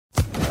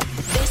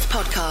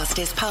podcast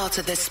is part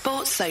of the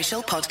Sports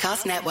Social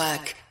Podcast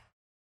Network.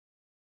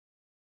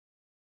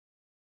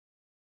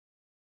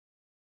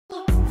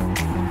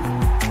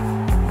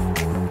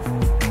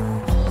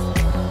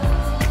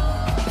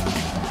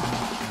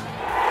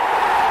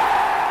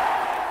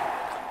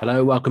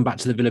 Hello, welcome back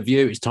to the Villa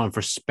View. It's time for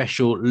a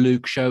special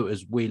Luke show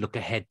as we look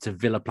ahead to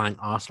Villa playing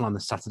Arsenal on the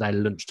Saturday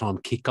lunchtime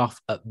kickoff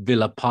at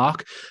Villa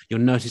Park.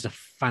 You'll notice a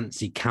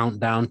fancy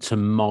countdown to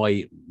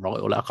my right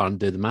or left. I can't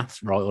do the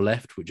maths, right or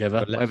left,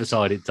 whatever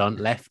side it's on.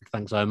 Left,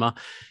 thanks, Omar.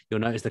 You'll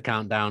notice the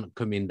countdown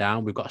coming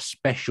down. We've got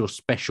a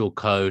special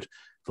code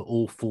for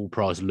all full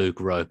price Luke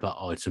Roper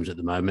items at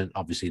the moment.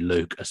 Obviously,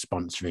 Luke are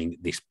sponsoring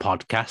this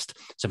podcast.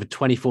 So for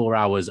 24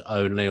 hours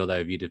only, although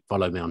if you did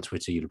follow me on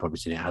Twitter, you'd have probably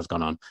seen it has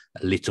gone on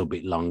a little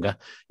bit longer.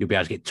 You'll be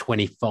able to get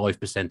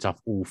 25%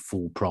 off all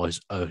full price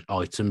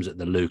items at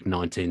the Luke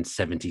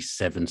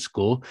 1977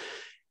 score.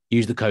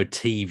 Use the code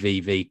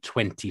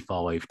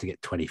TVV25 to get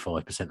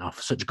 25%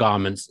 off such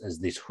garments as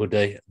this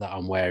hoodie that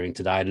I'm wearing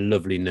today. A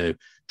lovely new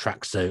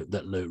tracksuit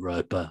that Luke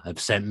Roper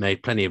have sent me.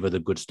 Plenty of other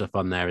good stuff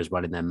on there as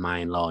well in their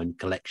mainline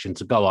collection.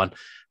 So go on,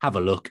 have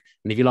a look.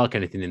 And if you like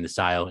anything in the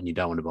sale and you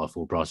don't want to buy a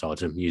full price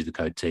item, use the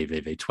code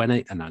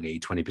TVV20 and that'll get you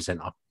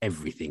 20% off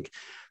everything.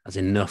 That's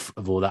enough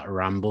of all that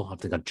ramble. I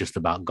think I just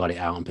about got it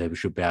out and people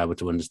should be able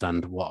to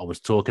understand what I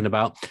was talking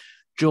about.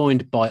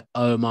 Joined by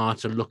Omar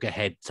to look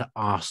ahead to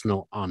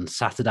Arsenal on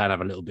Saturday and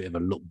have a little bit of a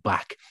look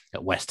back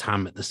at West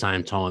Ham at the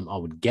same time, I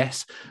would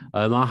guess.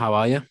 Omar, how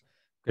are you?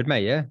 Good,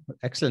 mate. Yeah,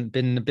 excellent.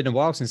 Been a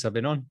while since I've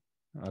been on.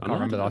 I can't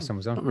remember the last time I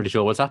was on. Not really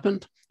sure what's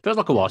happened. Feels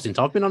like a while since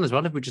I've been on as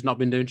well. Have we just not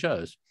been doing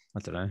shows? I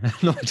don't know.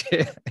 No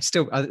idea.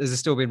 Has it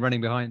still been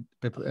running behind?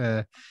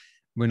 We're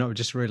not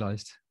just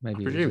realised.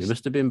 Maybe I presume it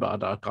must have been,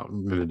 but I can't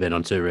remember being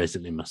on too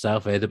recently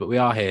myself either. But we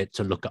are here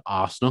to look at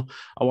Arsenal.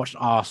 I watched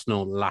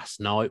Arsenal last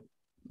night.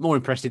 More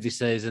impressive this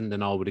season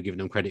than I would have given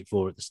them credit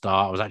for at the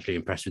start. I was actually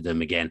impressed with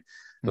them again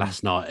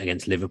last night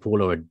against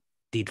Liverpool, or I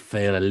did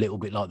feel a little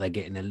bit like they're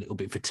getting a little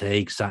bit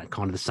fatigued. So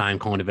kind of the same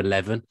kind of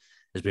 11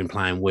 has been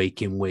playing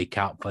week in, week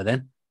out for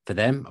them.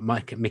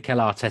 Mikel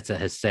Arteta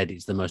has said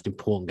it's the most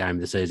important game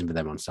of the season for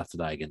them on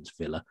Saturday against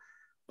Villa.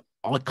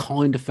 I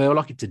kind of feel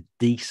like it's a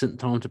decent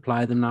time to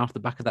play them now off the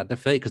back of that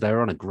defeat because they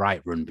were on a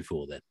great run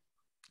before then.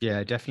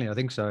 Yeah, definitely. I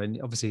think so. And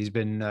obviously he's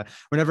been,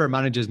 whenever a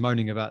manager's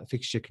moaning about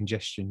fixture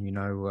congestion,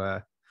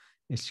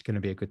 it's going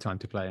to be a good time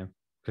to play him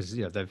because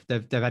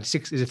they've had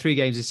 3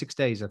 games in 6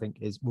 days. I think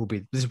this will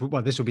be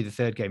the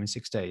third game in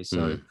 6 days.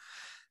 So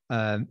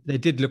they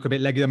did look a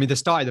bit leggy. I mean, they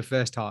started the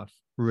first half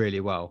really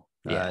well.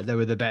 Yeah. They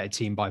were the better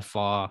team by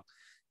far.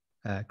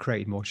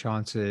 Created more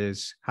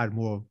chances, had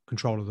more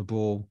control of the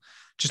ball.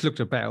 Just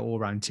looked a better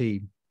all-round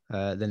team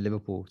than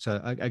Liverpool. So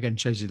again,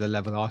 shows you the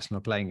level Arsenal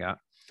are playing at.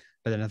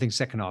 But then I think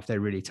second half they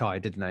really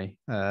tired, didn't they?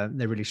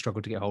 They really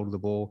struggled to get hold of the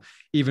ball.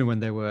 Even when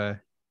they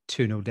were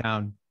 2-0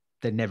 down,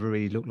 they never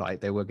really looked like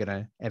they were going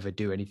to ever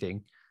do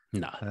anything.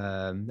 No.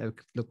 They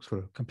looked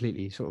the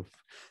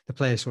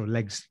players'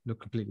 legs look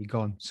completely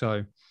gone.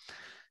 So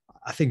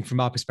I think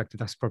from our perspective,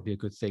 that's probably a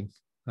good thing.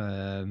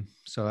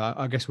 So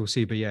I guess we'll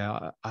see. But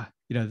yeah, I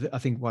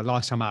think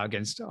last time out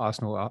against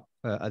Arsenal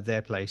at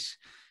their place,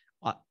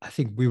 I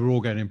think we were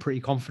all going in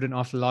pretty confident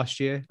after last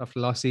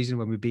season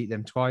when we beat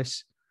them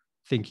twice,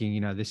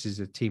 thinking, this is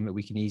a team that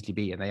we can easily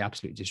beat, and they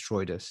absolutely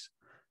destroyed us.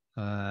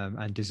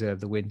 And deserve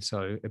the win.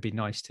 So it'd be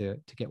nice to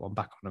get one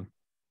back on them.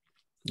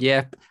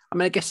 Yeah. I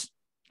mean, I guess,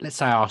 let's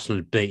say Arsenal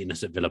had beaten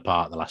us at Villa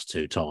Park the last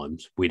 2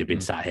 times. We'd have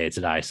been sat here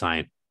today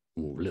saying, a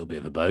little bit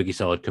of a bogey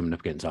side coming up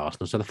against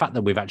Arsenal. So the fact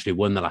that we've actually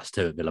won the last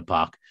 2 at Villa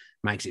Park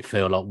makes it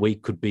feel like we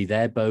could be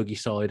their bogey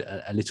side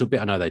a little bit.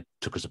 I know they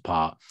took us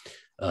apart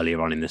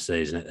earlier on in the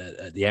season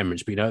at the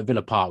Emirates, but, at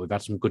Villa Park, we've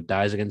had some good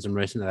days against them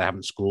recently. They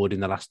haven't scored in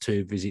the last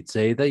 2 visits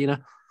either.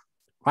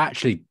 I've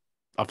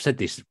said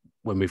this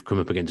when we've come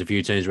up against a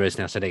few teams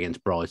recently. I said it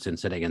against Brighton,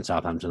 said it against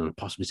Southampton, and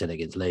possibly said it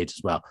against Leeds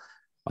as well.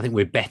 I think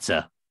we're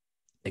better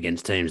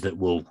against teams that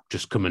will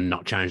just come and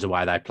not change the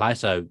way they play.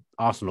 So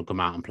Arsenal will come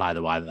out and play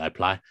the way that they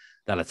play.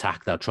 They'll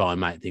attack, they'll try and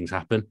make things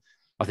happen.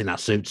 I think that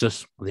suits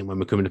us. I think when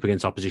we're coming up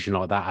against opposition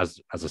like that, as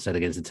I said,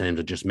 against the teams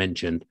I just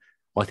mentioned,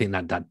 I think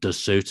that does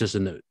suit us,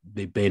 and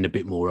that being a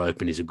bit more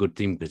open is a good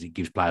thing because it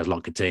gives players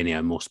like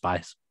Coutinho more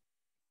space.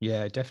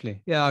 Yeah,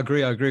 definitely. Yeah, I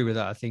agree with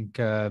that. I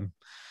think...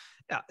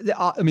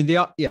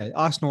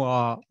 Arsenal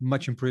are a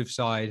much improved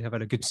side, have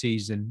had a good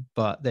season,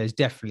 but there's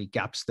definitely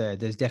gaps there.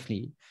 They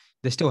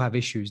still have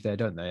issues there,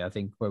 don't they? I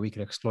think where we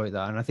can exploit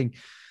that. And I think,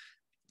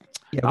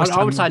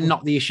 I would say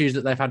not the issues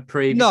that they've had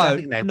previously. No, I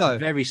think they're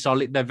very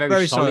solid. They're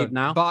very solid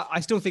now. But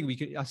I still think we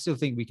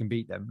can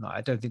beat them.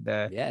 I don't think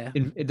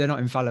they're not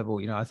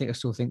infallible. I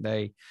still think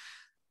they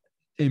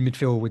in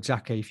midfield with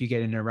Xhaka. If you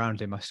get in and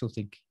around him, I still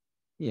think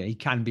he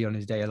can be on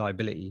his day a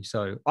liability.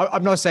 So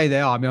I'm not saying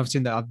they are. I mean, I've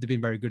seen that they've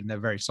been very good and they're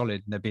very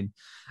solid, and they've been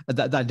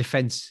that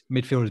defense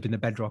midfield has been the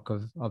bedrock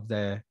of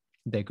their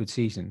good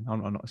season.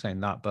 I'm not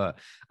saying that, but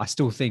I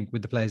still think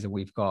with the players that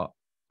we've got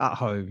at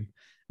home,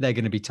 they're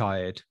going to be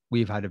tired.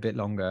 We've had a bit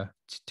longer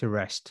to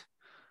rest.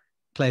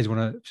 Players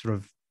want to sort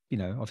of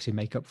obviously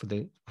make up for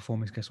the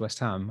performance against West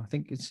Ham. I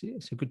think it's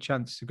a good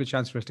chance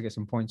for us to get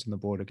some points on the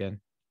board again.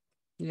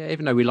 Yeah,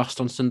 even though we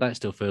lost on Sunday, it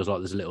still feels like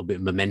there's a little bit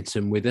of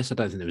momentum with us. I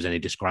don't think there was any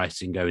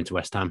disgrace in going to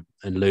West Ham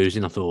and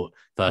losing. I thought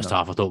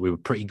half, I thought we were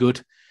pretty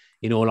good.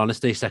 In all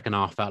honesty, second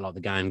half felt like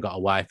the game got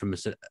away from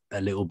us a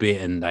little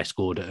bit, and they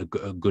scored at a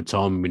good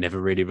time. We never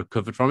really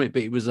recovered from it,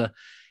 but it was a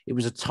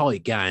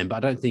tight game. But I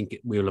don't think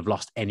we will have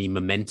lost any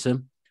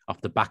momentum off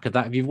the back of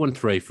that. If you've won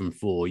 3 from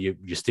 4, you're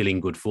still in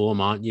good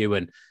form, aren't you?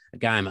 And a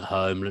game at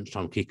home,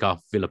 lunchtime kickoff,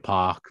 Villa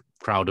Park,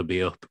 crowd will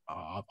be up.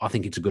 I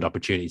think it's a good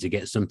opportunity to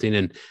get something.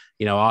 And,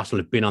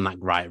 Arsenal have been on that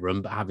great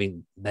run, but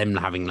having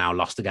now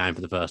lost the game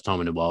for the first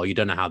time in a while, you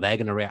don't know how they're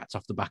going to react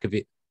off the back of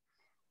it.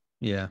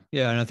 Yeah.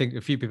 And I think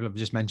a few people have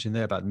just mentioned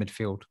there about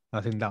midfield.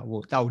 I think that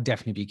will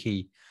definitely be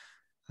key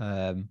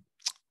on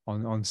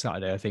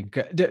Saturday. I think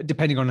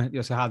depending on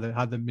how their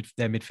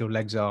midfield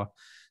legs are,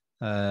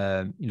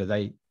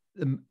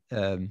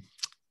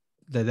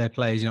 their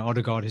players.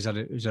 Odegaard has had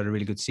a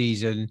really good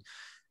season.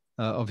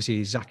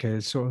 Obviously, Xhaka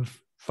is sort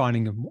of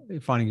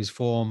finding his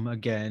form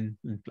again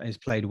and has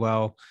played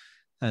well.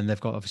 And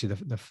they've got obviously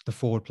the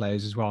forward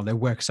players as well. They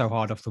work so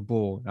hard off the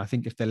ball. I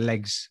think if their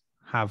legs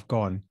have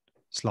gone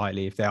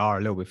slightly, if they are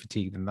a little bit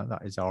fatigued, then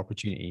that is our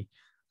opportunity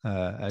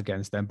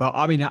against them. But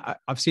I mean,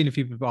 I've seen a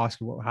few people ask,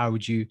 how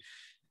would you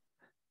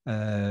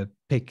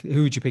pick?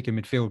 Who would you pick in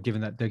midfield,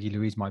 given that Dougie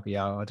Luiz might be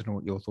out? I don't know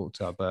what your thoughts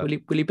are, but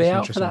will he be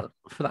out for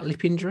that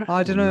lip injury?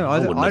 I don't know.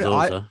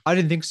 I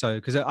didn't think so,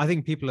 because I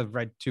think people have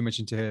read too much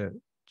into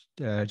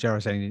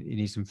Gerrard saying he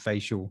needs some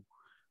facial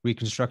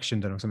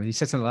reconstruction done or something. He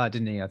said something like that,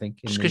 didn't he? I think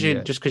just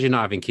because you're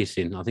not having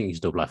kissing, I think he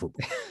still play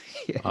football.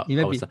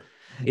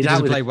 He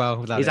doesn't play well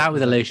without he's out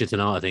with Alicia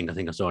tonight. I think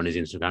I saw on his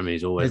Instagram, and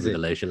he's always with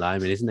Alicia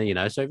Lyman, isn't he?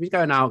 So if he's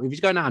going out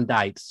on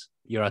dates,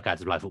 you're okay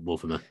to play football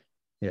for me.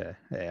 Yeah,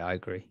 I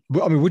agree.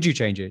 But I mean, would you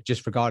change it,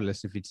 just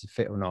regardless if it's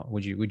fit or not?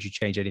 Would you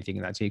change anything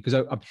in that team? Because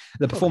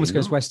the performance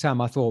against West Ham,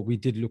 I thought we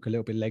did look a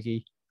little bit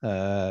leggy.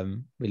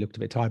 We looked a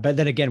bit tired, but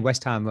then again,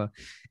 West Ham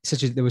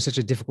there was such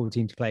a difficult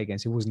team to play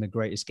against. It wasn't the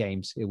greatest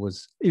games. It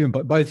was even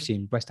both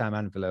teams, West Ham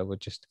and Villa, were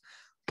just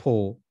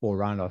poor all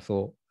around, I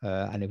thought,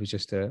 and it was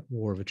just a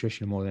war of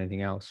attrition more than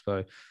anything else.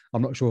 So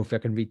I'm not sure if I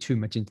can read too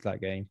much into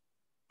that game.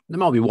 There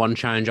might be one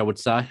change, I would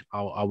say.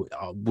 I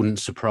wouldn't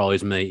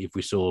surprise me if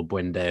we saw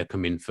Buendia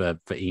come in for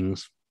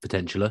Ings,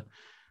 potentially.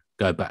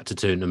 Go back to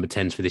 2 number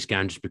 10s for this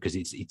game, just because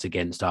it's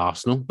against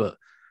Arsenal. But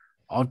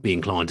I'd be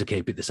inclined to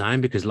keep it the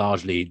same, because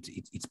largely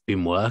it's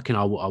been working.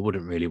 I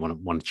wouldn't really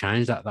want to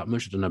change that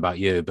much. I don't know about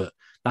you, but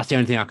that's the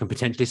only thing I can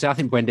potentially say. I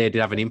think Buendia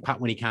did have an impact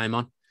when he came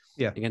on.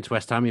 Yeah, against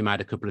West Ham, he made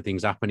a couple of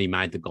things happen. He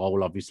made the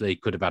goal, obviously.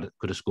 Could have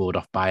scored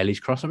off Bailey's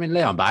cross. I mean,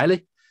 Leon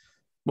Bailey,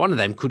 one of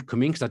them could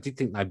come in, because I did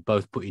think they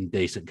both put in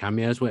decent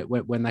cameos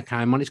when they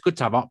came on. It's good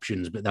to have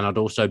options, but then I'd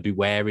also be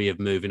wary of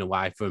moving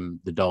away from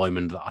the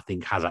diamond that I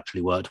think has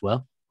actually worked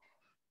well.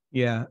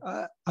 Yeah,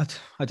 I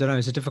don't know.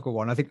 It's a difficult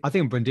one. I think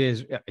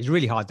Buendia is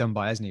really hard done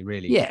by, isn't he?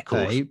 Really? Yeah, of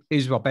course.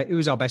 He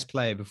was our best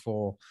player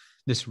before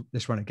this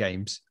run of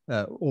games,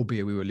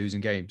 albeit we were losing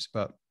games.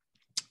 But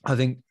I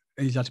think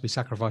he's had to be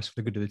sacrificed for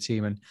the good of the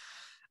team. And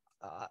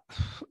I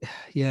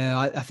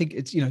think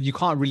it's you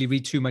can't really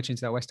read too much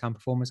into that West Ham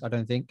performance, I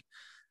don't think.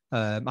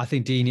 I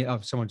think Dean,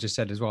 someone just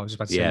said as well, I was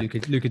about to say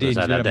Luca Dean.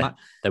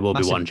 There will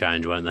be one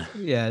change, won't there?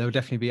 Yeah, there will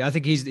definitely be. I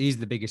think he's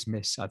the biggest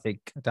miss, I think,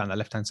 down the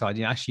left-hand side.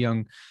 Ashley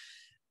Young,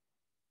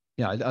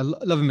 I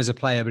love him as a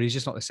player, but he's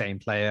just not the same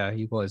player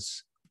he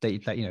was that he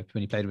played,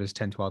 when he played with us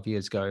 10, 12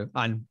 years ago.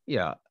 And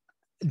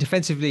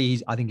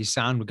defensively, I think he's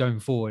sound. We're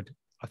going forward.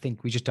 I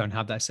think we just don't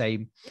have that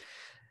same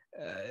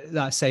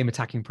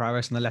attacking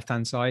prowess on the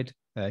left-hand side.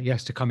 He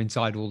has to come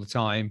inside all the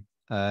time.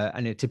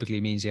 And it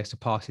typically means he has to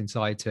pass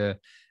inside to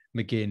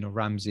McGinn or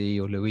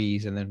Ramsey or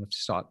Louise, and then we have to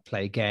start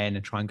play again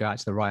and try and go out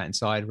to the right-hand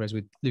side. Whereas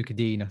with Luca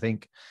Dean, I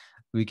think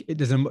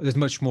there's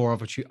much more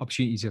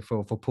opportunities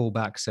for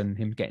pullbacks and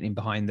him getting in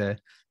behind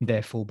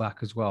their fullback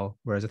as well.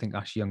 Whereas I think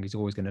Ashley Young is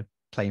always going to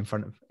play in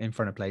front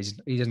of plays.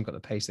 He hasn't got the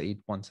pace that he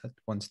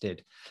once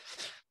did.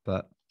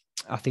 But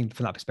I think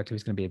from that perspective,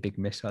 it's going to be a big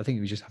miss. I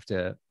think we just have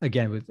to,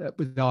 again,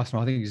 with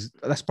Arsenal, I think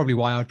that's probably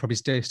why I'd probably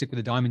stick with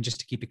the diamond,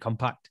 just to keep it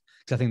compact.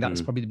 Because I think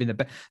that's probably been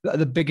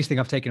the biggest thing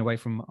I've taken away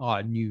from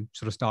our new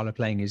sort of style of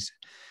playing is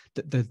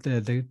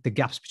the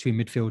gaps between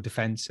midfield,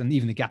 defence, and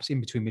even the gaps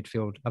in between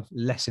midfield have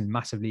lessened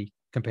massively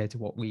compared to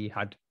what we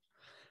had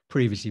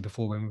previously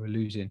before when we were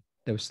losing.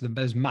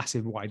 There's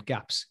massive wide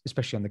gaps,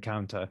 especially on the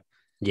counter.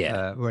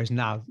 Yeah. Whereas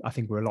now I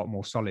think we're a lot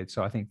more solid.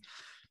 So I think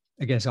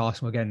against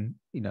Arsenal, again,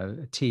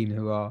 a team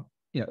who are,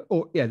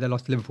 they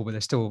lost to Liverpool, but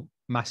they're still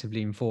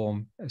massively in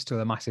form. It's still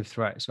a massive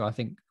threat. So I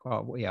think, I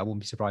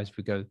wouldn't be surprised if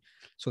we go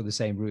sort of the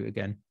same route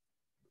again.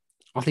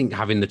 I think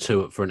having the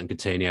two up front and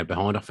Coutinho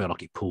behind, I feel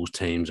like it pulls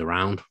teams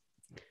around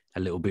a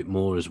little bit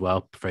more as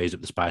well, frees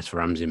up the space for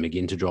Ramsey and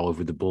McGinn to drive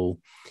with the ball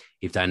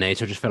if they need.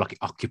 So I just feel like it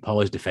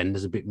occupies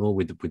defenders a bit more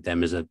with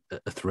them as a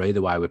three,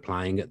 the way we're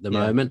playing at the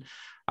moment.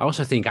 I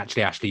also think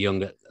actually Ashley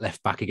Young at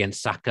left back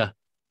against Saka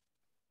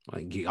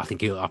I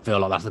feel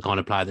like that's the kind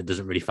of player that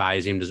doesn't really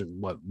phase him,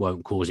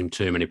 won't cause him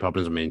too many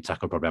problems. I mean,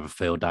 Saka will probably have a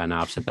field day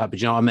now. I've said that, but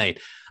you know what I mean?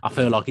 I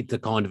feel like it's the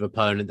kind of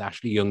opponent that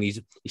Ashley Young, he's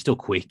still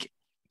quick.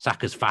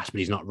 Saka's fast, but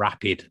he's not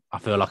rapid. I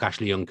feel like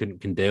Ashley Young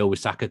can deal with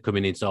Saka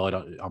coming inside.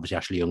 Obviously,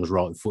 Ashley Young's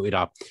right-footed.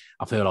 I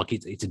feel like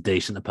it's a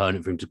decent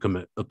opponent for him to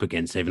come up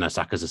against, even though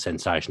Saka's a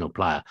sensational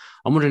player.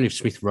 I'm wondering if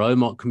Smith Rowe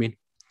might come in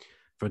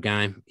for a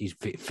game. He's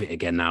fit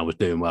again now, was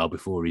doing well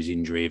before his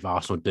injury. If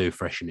Arsenal do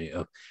freshen it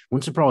up,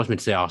 wouldn't surprise me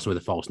to see Arsenal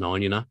with a false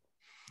nine,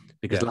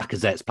 because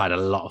Lacazette's played a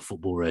lot of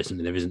football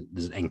recently.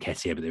 There's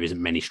Nketiah, but there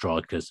isn't many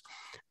strikers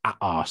at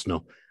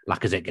Arsenal.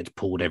 Lacazette gets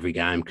pulled every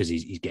game because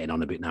he's getting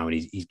on a bit now and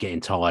he's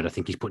getting tired. I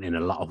think he's putting in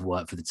a lot of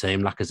work for the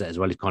team. Lacazette as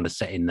well. He's kind of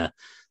setting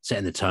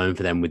the tone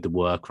for them with the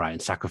work rate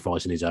and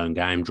sacrificing his own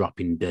game,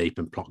 dropping deep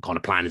and kind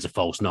of playing as a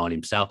false nine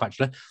himself,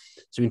 actually.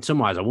 So in some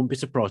ways, I wouldn't be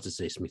surprised to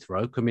see Smith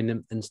Rowe come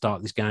in and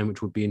start this game,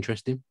 which would be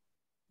interesting.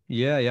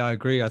 Yeah, I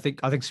agree. I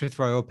think Smith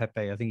Rowe or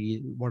Pepe. I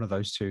think one of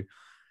those two.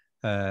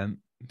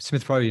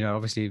 Smith Rowe,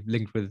 obviously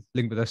linked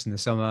with us in the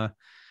summer.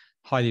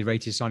 Highly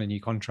rated, signed a new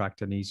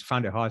contract, and he's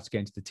found it hard to get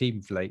into the team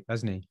of late,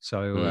 hasn't he?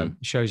 So it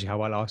shows you how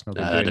well Arsenal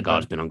have been doing.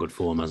 Odegaard's been on good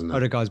form, hasn't he?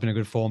 Odegaard's been in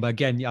good form. But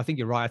again, I think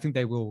you're right. I think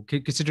they will,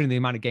 considering the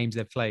amount of games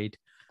they've played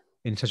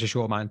in such a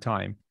short amount of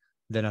time,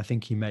 then I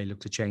think he may look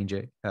to change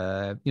it.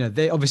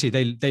 They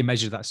obviously they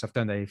measure that stuff,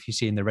 don't they? If you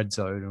see in the red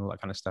zone and all that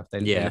kind of stuff,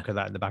 they look at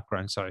that in the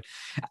background. So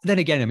then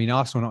again, I mean,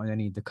 Arsenal not in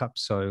any of the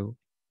cups, so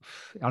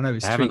I know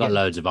they haven't got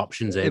loads of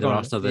options either.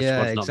 Arsenal,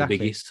 their squad's not the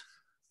biggest.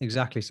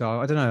 Exactly.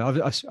 So I don't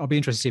know. I'll be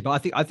interested to see.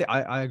 But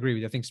I agree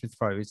with you. I think Smith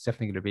Rowe is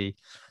definitely going to be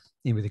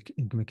in with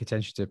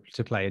contention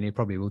to play, and he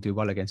probably will do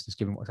well against us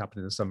given what's happened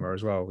in the summer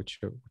as well, which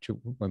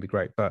won't be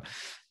great. But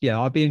yeah,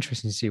 I'll be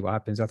interested to see what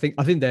happens. I think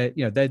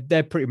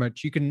they're pretty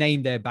much, you can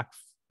name their back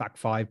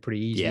five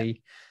pretty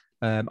easily.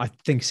 Yeah. I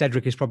think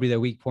Cedric is probably their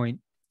weak point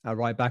at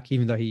right back,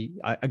 even though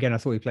I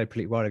thought he played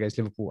pretty well against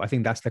Liverpool. I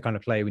think that's the kind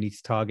of player we need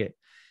to target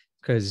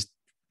because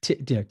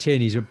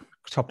Tierney's a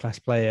top class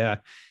player.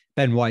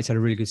 Ben White's had a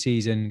really good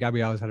season.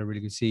 Gabriel's had a really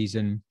good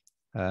season.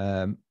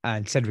 And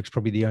Cedric's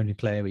probably the only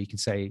player where you can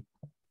say,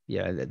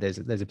 there's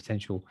a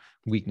potential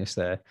weakness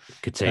there.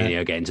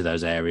 Coutinho getting to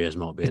those areas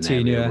might be an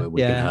area where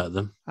we can hurt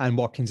them. And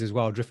Watkins as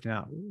well, drifting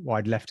out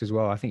wide left as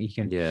well. I think he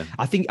can. Yeah.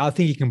 I think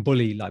he can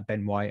bully like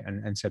Ben White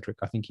and Cedric.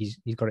 I think he's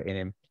got it in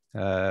him.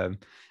 And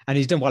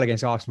he's done well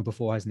against Arsenal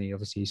before, hasn't he?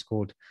 Obviously, he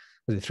scored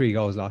 3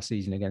 goals last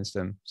season against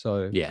them.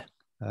 So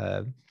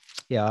I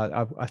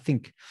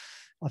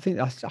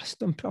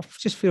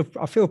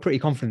feel pretty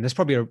confident. That's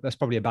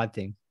probably a bad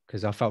thing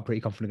because I felt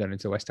pretty confident going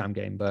into the West Ham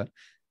game, but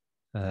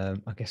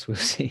I guess we'll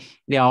see.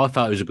 Yeah, I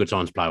thought it was a good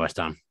time to play West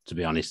Ham, to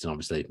be honest, and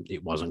obviously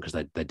it wasn't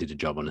because they did a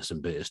job on us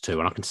and beat us too.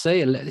 And I can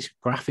see this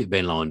graphic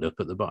being lined up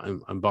at the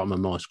bottom of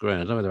my screen. I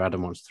don't know whether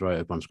Adam wants to throw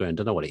it up on screen. I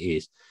don't know what it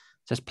is. It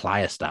says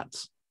player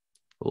stats.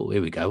 Oh,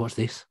 here we go. What's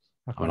this?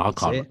 I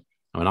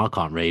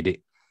can't read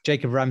it.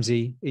 Jacob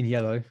Ramsey in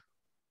yellow.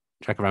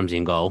 Jacob Ramsey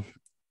in goal.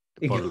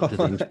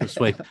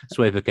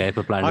 Sweeper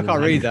keeper playing. I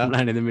can't read that.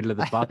 Playing in the middle of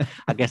the park.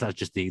 I guess that's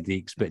just the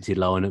expected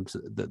lineups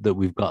that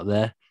we've got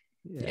there.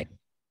 Yeah.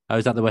 Oh,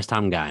 is that the West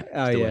Ham game?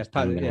 Oh, yeah.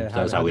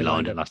 That's how we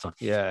lined it last time.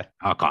 Yeah.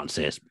 I can't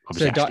see it.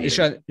 It's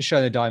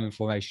showing the diamond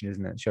formation,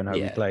 isn't it? Showing how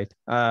we played.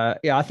 I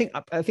think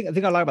I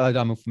like about the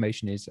diamond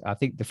formation is I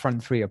think the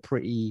front three are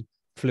pretty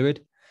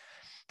fluid.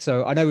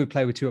 So I know we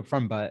play with 2 up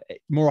front, but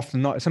more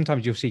often than not,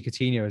 sometimes you'll see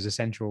Coutinho as a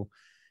central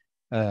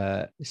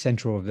of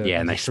the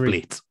and they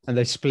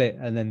split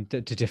and then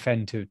to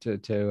defend to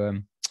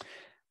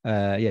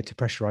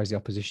pressurize the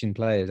opposition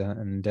players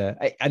and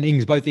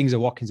both Ings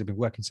and Watkins have been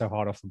working so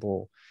hard off the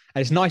ball,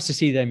 and it's nice to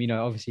see them.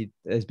 Obviously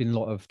there's been a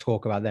lot of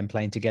talk about them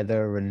playing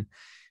together, and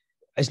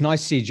it's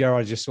nice to see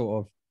Gerrard just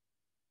sort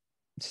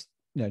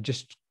of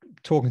just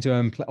talking to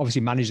them, obviously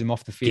manage them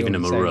off the field,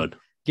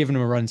 giving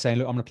them a run, saying,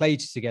 look, I'm going to play you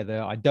together.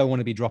 I don't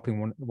want to be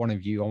dropping one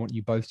of you. I want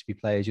you both to be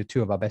players. You're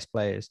 2 of our best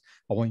players.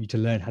 I want you to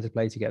learn how to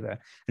play together.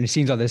 And it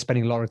seems like they're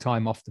spending a lot of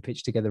time off the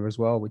pitch together as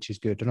well, which is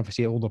good. And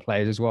obviously all the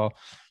players as well.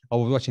 I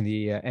was watching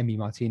the Emi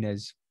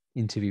Martinez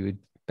interview with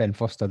Ben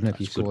Foster. I don't know if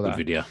you saw that.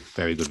 Good video.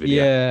 Very good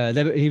video.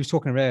 Yeah, he was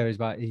talking about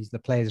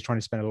the players are trying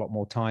to spend a lot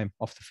more time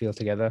off the field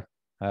together.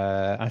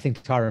 I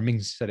think Tyrone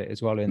Mings said it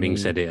as well.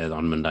 Mings said it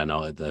on Monday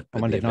night at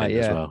Monday night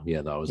as well.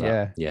 Yeah, that was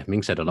that. Yeah,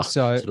 Mings said a lot.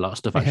 So, a lot of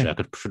stuff. Actually,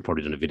 I should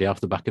probably done a video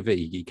off the back of it.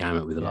 He came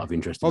up with a lot of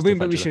interesting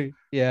stuff. We should.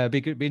 Yeah, be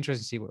interesting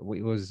to see what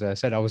was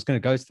said. I was going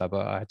to go to that,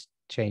 but I had to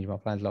change my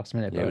plans last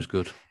minute. Yeah, it was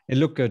good. It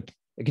looked good.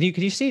 Can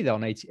you see that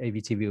on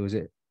AVTV? Was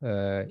it?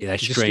 They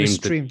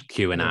streamed the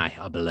Q&A,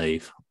 I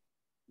believe.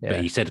 Yeah.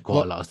 But he said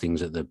quite a lot of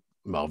things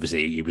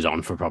obviously he was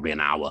on for probably an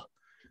hour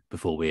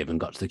before we even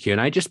got to the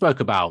Q&A. Just spoke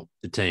about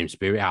the team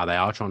spirit, how they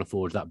are trying to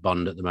forge that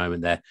bond at the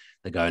moment. They're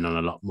going on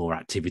a lot more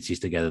activities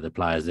together. The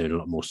players doing a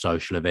lot more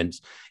social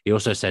events. He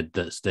also said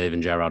that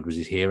Steven Gerrard was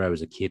his hero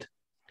as a kid,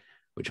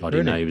 which I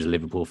didn't know. He was a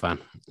Liverpool fan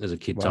as a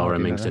kid.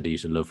 Tyrone Mings said he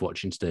used to love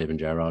watching Steven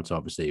Gerrard. So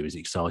obviously he was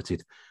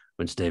excited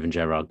when Steven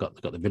Gerrard got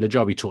the Villa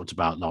job. He talked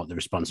about like the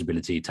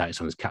responsibility he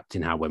takes on as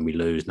captain, how when we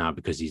lose now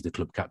because he's the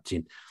club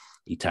captain,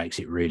 he takes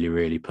it really,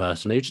 really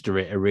personally. Just a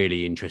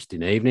really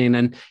interesting evening.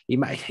 And he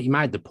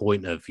made the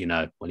point of,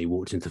 when he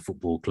walked into the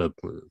football club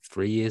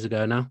 3 years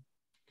ago now,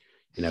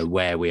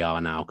 where we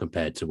are now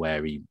compared to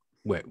where we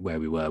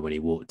were when he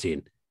walked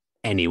in.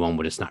 Anyone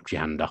would have snapped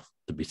your hand off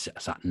to be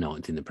sat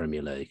ninth in the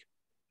Premier League.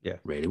 Yeah.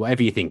 Really.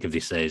 Whatever you think of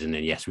this season,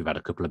 and yes, we've had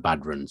a couple of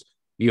bad runs.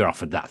 You're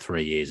offered that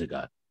 3 years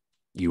ago.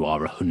 You are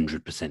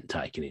 100%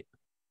 taking it.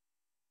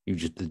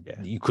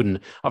 You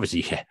couldn't,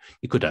 obviously,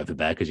 you could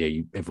overbear because,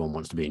 everyone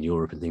wants to be in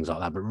Europe and things like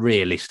that. But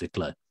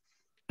realistically,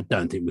 I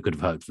don't think we could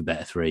have hoped for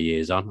better 3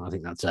 years on. I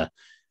think that's a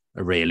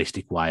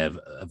realistic way of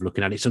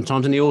looking at it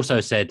sometimes. And he also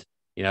said,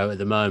 at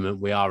the moment,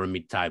 we are a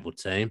mid-table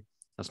team.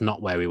 That's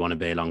not where we want to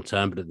be long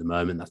term, but at the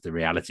moment, that's the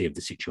reality of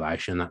the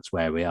situation. That's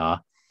where we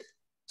are.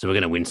 So we're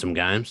going to win some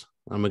games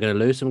and we're going to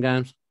lose some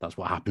games. That's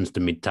what happens to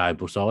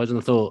mid-table sides. And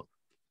I thought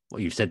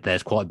what you've said there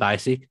is quite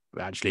basic,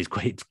 but actually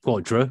it's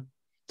quite true.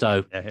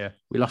 So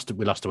we lost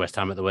to West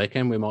Ham at the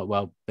weekend. We might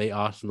well beat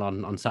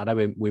Arsenal on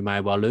Saturday. We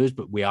may well lose,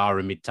 but we are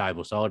a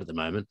mid-table side at the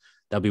moment.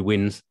 There'll be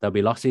wins, there'll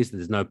be losses.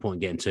 There's no point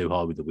getting too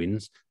high with the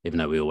wins, even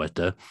though we always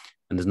do.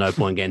 And there's no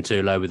point getting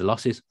too low with the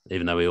losses,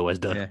 even though we always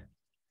do.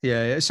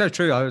 Yeah, it's so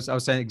true. I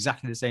was saying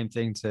exactly the same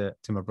thing to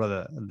my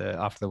brother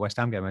after the West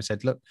Ham game. I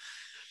said, look,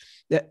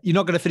 you're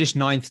not going to finish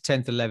 9th,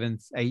 10th,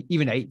 11th,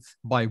 even 8th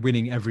by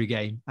winning every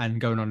game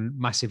and going on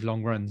massive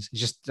long runs.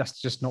 That's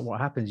just not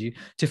what happens.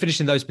 To finish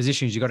in those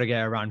positions, you got to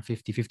get around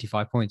 50,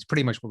 55 points.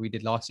 Pretty much what we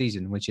did last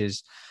season, which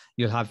is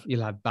you'll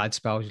have bad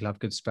spells, you'll have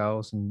good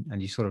spells,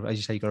 and you sort of, as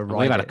you say, you got to ride.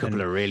 We've had a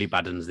couple of really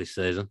bad ones this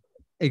season.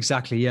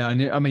 Exactly, yeah.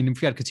 And I mean,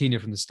 if we had Coutinho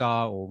from the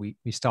start, or we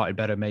started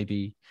better,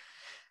 maybe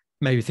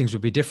things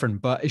would be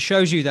different. But it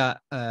shows you that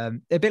a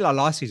bit like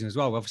last season as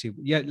well. Obviously,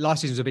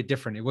 last season was a bit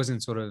different. It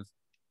wasn't sort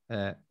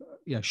of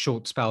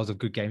short spells of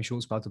good games,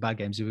 short spells of bad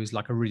games. It was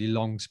like a really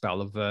long spell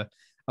of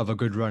a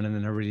good run, and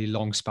then a really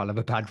long spell of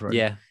a bad run.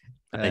 Yeah,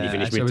 and then you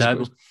finish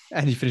mid-table.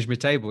 And you finish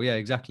mid-table. Yeah,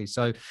 exactly.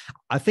 So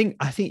I think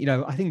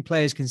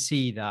players can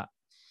see that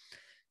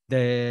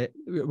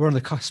we're on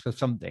the cusp of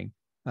something,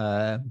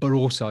 but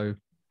also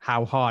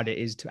how hard it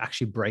is to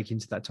actually break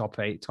into that top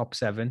 8, top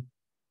 7.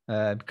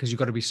 Because you've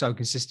got to be so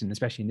consistent,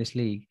 especially in this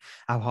league,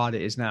 how hard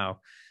it is now.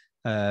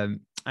 And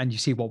you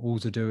see what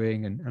Wolves are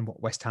doing and what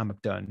West Ham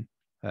have done.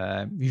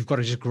 You've got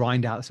to just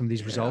grind out some of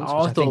these results.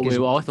 I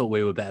thought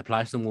we were better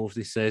placed than Wolves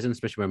this season,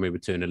 especially when we were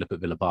 2-0 up at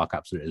Villa Park,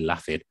 absolutely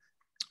laughing.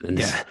 And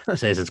the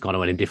season's kind of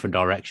went in different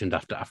directions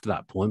after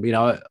that point.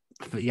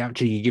 But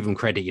you give them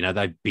credit.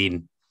 They've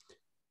been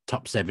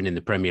top 7 in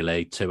the Premier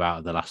League 2 out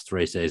of the last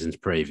 3 seasons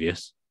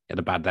previous.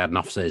 They had an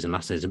off season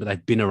last season, but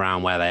they've been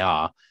around where they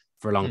are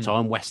for a long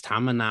time. West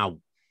Ham are now,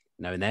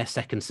 in their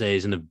second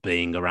season of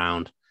being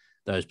around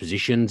those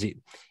positions. It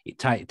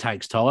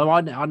takes time.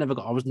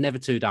 I was never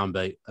too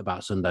downbeat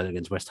about Sunday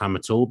against West Ham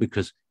at all,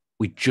 because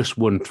we just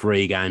won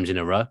 3 games in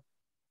a row.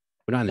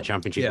 We're not in the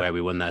Championship where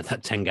we won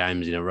that 10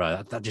 games in a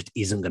row. That just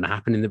isn't going to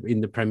happen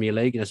in the Premier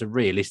League. So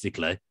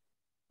realistically,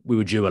 we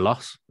were due a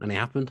loss, and it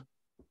happened.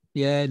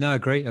 Yeah, no,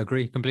 agree,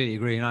 completely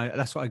agree. And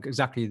that's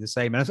exactly the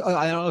same. And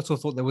I also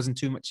thought there wasn't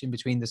too much in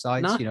between the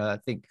sides. No.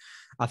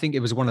 I think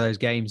it was one of those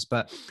games.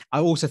 But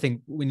I also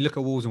think when you look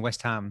at Wolves and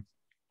West Ham,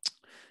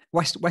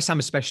 West Ham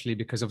especially,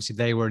 because obviously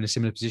they were in a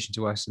similar position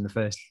to us in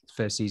the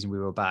first season we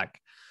were back,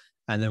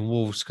 and then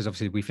Wolves, because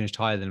obviously we finished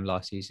higher than them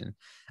last season.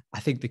 I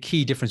think the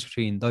key difference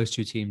between those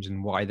two teams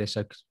and why they're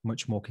so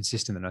much more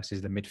consistent than us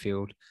is the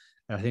midfield.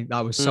 And I think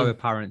that was so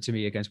apparent to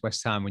me against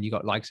West Ham when you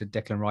got likes of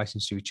Declan Rice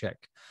and Souček.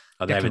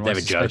 They're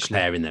a joke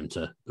pairing them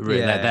to.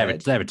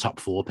 They're a top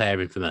 4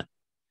 pairing for me.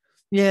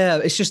 Yeah,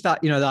 it's just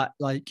that, that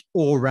like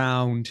all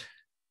round,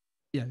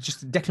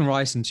 just Declan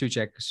Rice and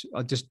Souček,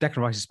 just Declan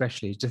Rice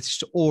especially,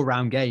 just all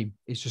round game.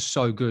 It's just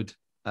so good.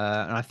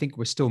 And I think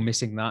we're still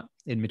missing that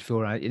in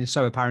midfield. And it's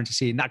so apparent to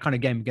see in that kind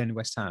of game again in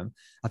West Ham.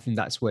 I think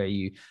that's where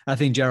I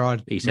think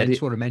Gerrard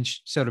sort of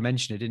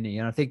mentioned it, didn't he?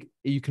 And I think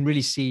you can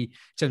really see in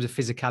terms of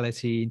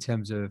physicality, in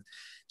terms of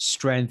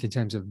strength, in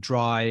terms of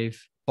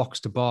drive, box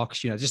to box,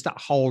 just that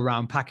whole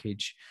round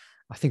package.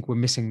 I think we're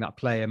missing that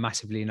player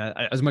massively. And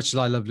as much as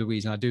I love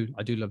Luiz, and I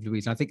do love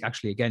Luiz, and I think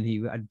actually again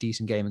he had a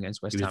decent game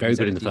against West Ham. He was very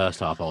good in the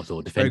first half. I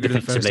thought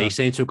defensively, he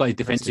seems to have got his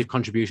defensive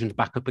contributions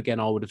back up again.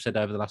 I would have said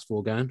over the last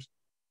 4 games.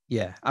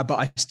 Yeah, but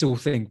I still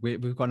think we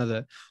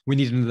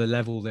need another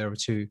level there or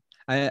two,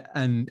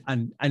 and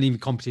even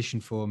competition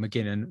for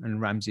McGinn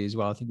and Ramsey as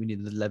well. I think we need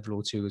a level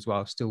or two as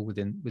well, still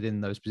within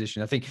those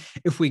positions. I think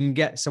if we can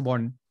get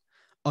someone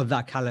of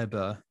that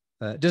caliber,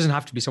 it doesn't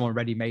have to be someone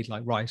ready-made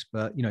like Rice,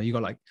 but you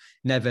got like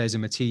Neves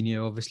and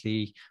Matinho,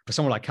 obviously. But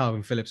someone like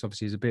Calvin Phillips,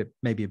 obviously, is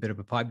maybe a bit of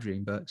a pipe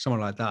dream. But someone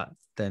like that,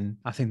 then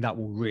I think that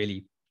will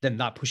really. Then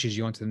that pushes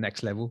you onto the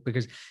next level,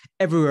 because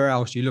everywhere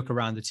else you look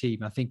around the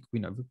team, I think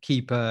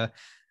keeper.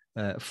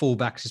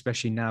 Fullbacks,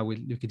 especially now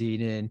with Lucadine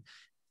in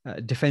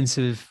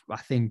defensive, I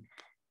think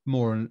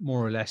more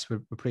or less we're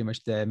pretty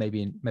much there.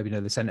 Maybe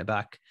the centre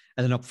back,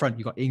 and then up front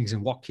you got Ings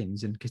and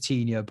Watkins and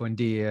Coutinho,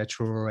 Buendia,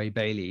 Traore,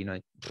 Bailey.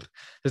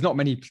 There's not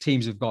many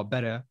teams have got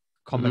better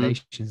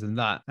combinations than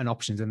that and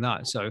options than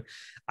that. So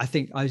I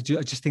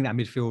just think that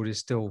midfield is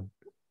still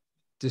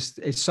just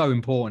it's so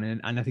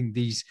important. And I think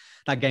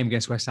that game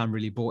against West Ham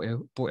really brought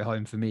it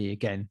home for me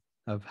again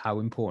of how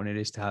important it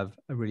is to have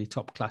a really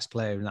top class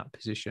player in that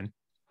position.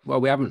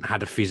 Well, we haven't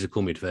had a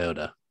physical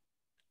midfielder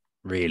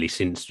really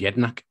since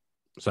Jednak.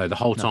 So the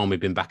whole time we've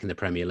been back in the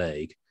Premier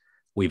League,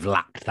 we've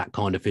lacked that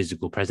kind of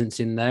physical presence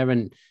in there.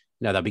 And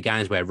there'll be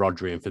games where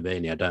Rodri and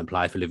Fabinho don't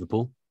play for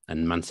Liverpool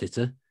and Man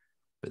City,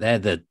 but they're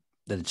the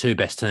two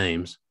best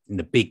teams in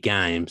the big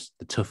games,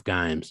 the tough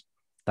games.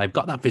 They've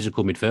got that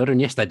physical midfielder, and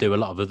yes, they do a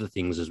lot of other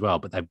things as well.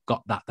 But they've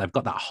got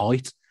that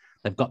height,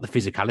 they've got the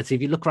physicality.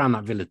 If you look around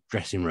that Villa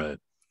dressing room,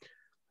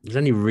 there's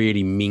only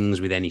really Mings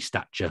with any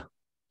stature,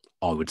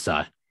 I would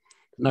say.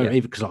 No,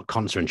 even because like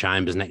Konsa and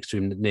Chambers next to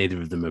him,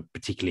 neither of them are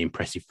particularly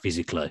impressive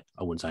physically.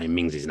 I wouldn't say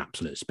Mings is an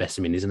absolute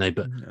specimen, isn't he?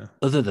 But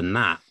other than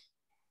that,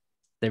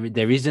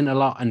 there isn't a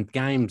lot, and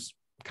games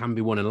can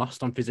be won and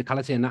lost on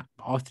physicality. And that,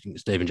 I think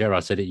Steven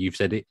Gerrard said it, you've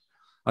said it.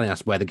 I think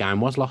that's where the game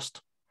was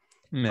lost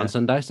on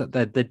Sunday. So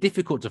they're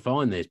difficult to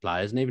find, these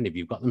players, and even if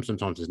you've got them,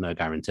 sometimes there's no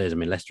guarantees. I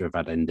mean, Leicester have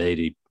had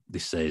Ndidi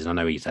this season.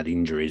 I know he's had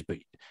injuries, but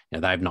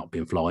they've not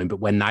been flying. But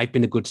when they've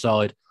been a good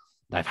side,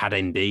 they've had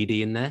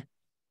Ndidi in there.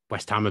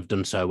 West Ham have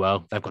done so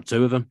well. They've got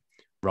two of them,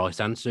 Rice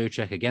and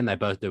Souček. Again, they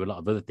both do a lot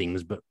of other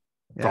things, but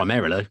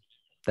primarily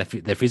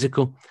they're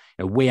physical.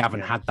 We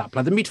haven't had that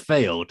play. The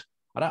midfield,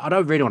 I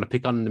don't really want to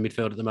pick on the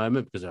midfield at the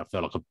moment because I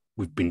feel like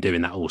we've been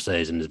doing that all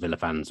season as Villa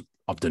fans.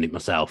 I've done it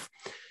myself.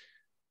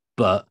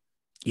 But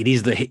it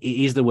is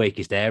the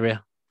weakest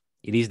area.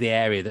 It is the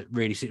area that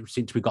really,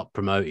 since we got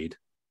promoted,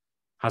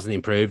 hasn't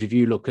improved. If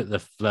you look at the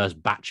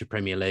first batch of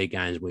Premier League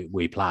games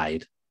we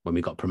played when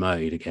we got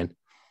promoted again,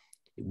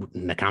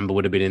 Nakamba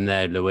would have been in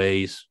there,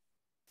 Louise,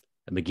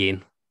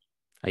 McGinn.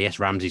 Yes,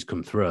 Ramsey's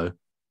come through.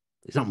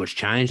 There's not much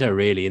change though,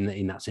 really,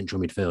 in that central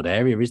midfield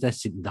area, is there?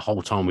 The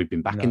whole time we've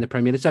been back in the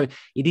Premier League, so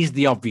it is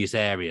the obvious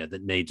area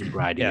that needs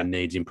upgrading and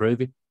needs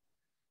improving.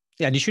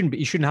 Yeah, and you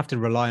shouldn't have to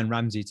rely on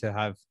Ramsey to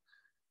have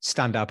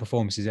standout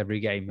performances every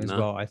game as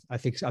well. I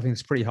think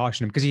it's pretty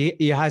harsh on him because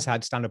he has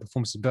had standout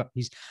performances, but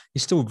he's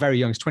still very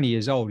young. He's 20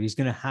 years old. He's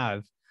going to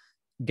have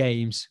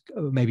games,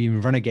 maybe even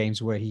runner games,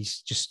 where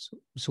he's just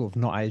sort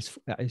of not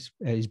at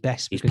his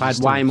best. He's played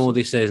way more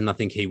this season I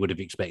think he would have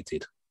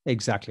expected.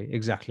 Exactly.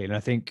 And I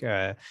think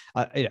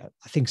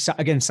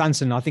again,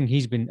 Sanson, I think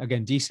he's been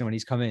again decent when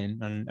he's come in,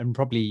 and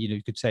probably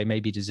you could say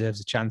maybe deserves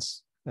a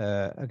chance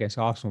against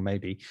Arsenal,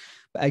 maybe.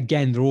 But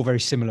again, they're all very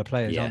similar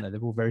players, aren't they?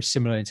 They're all very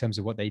similar in terms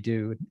of what they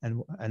do,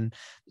 and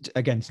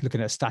again, looking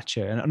at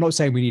stature. And I'm not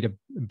saying we need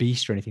a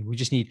beast or anything. We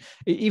just need,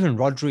 even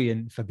Rodri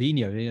and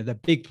Fabinho. They're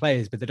big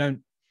players, but they're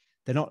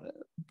not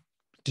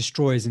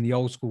destroyers in the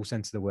old school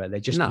sense of the word.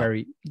 They've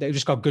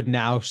just got good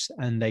nous,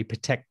 and they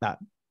protect that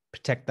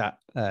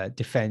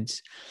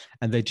defense,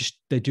 and they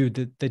do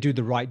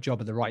the right job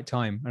at the right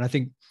time. And I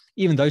think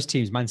even those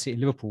teams, Man City,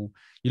 Liverpool,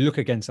 you look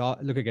against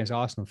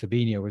Arsenal,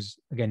 Fabinho was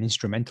again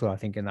instrumental, I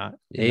think, in that.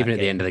 Even at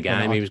the end of the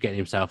game, he was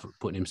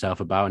putting himself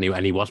about,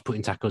 and he was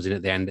putting tackles in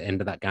at the end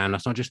of that game.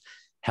 That's not just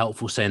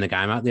helpful seeing the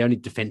game out. The only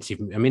defensive,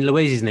 I mean,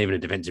 Luiz isn't even a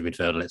defensive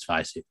midfielder, let's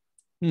face it.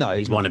 No,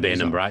 he's want to be a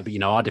number 8,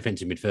 but our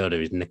defensive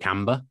midfielder is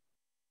Nakamba, but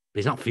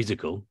he's not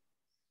physical.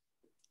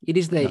 It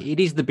is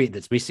the bit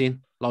that's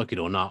missing, like it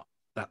or not.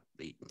 That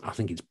I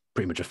think it's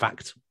pretty much a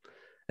fact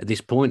at this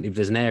point. If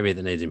there's an area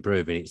that needs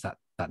improving, it's that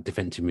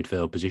defensive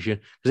midfield position.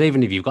 Because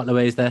even if you've got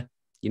Luiz there,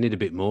 you need a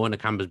bit more.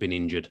 Nakamba's been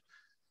injured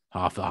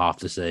half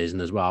the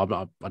season as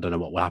well. I don't know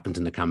what will happen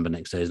to Nakamba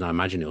next season. I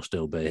imagine he'll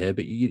still be here,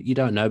 but you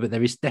don't know. But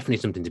there is definitely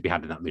something to be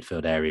had in that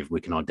midfield area if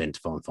we can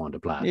identify and find a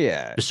player.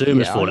 Yeah,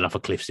 Basuma's fallen off a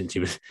cliff since he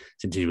was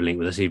linked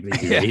with us.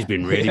 He's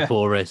been really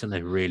poor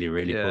recently,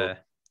 really poor.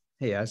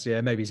 He has,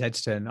 maybe his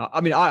head's turned.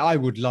 I mean, I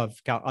would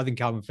love. I think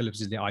Calvin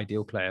Phillips is the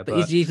ideal player,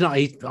 but he's not.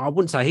 I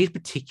wouldn't say he's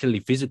particularly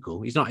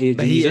physical. He's not.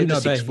 He's under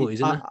 6 foot,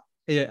 isn't he?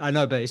 Yeah, I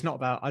know, but it's not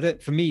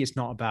about. For me, it's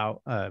not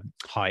about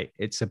height.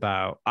 It's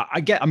about.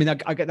 I get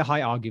the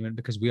height argument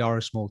because we are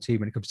a small team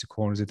when it comes to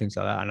corners and things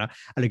like that.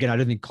 And again, I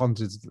don't think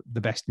Konsa's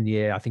the best in the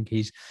air. I think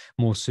he's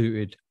more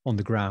suited on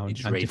the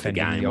ground and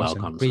defending the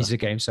game. Reads the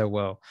game so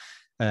well.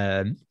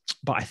 But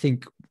I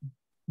think.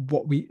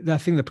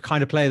 The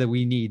kind of player that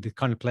we need,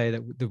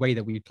 the way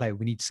that we play,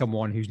 we need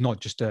someone who's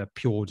not just a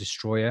pure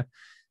destroyer.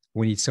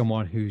 We need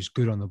someone who's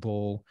good on the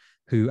ball,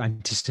 who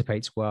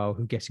anticipates well,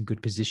 who gets in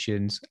good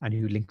positions, and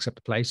who links up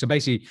the play. So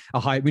basically,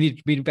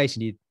 we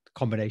basically need a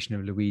combination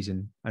of Luiz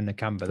and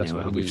Nakamba. That's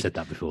what we've said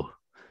that before.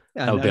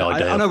 That would be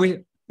ideal. I know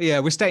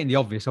we're stating the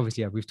obvious.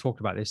 Obviously, we've talked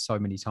about this so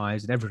many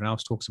times, and everyone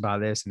else talks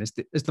about this, and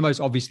it's the most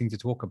obvious thing to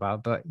talk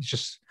about, but it's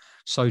just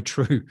so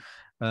true.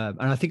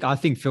 And I think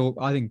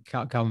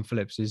Calvin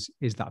Phillips is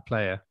that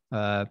player.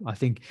 I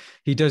think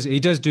he does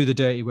do the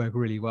dirty work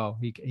really well.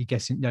 He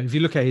gets in, if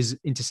you look at his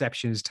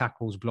interceptions,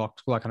 tackles,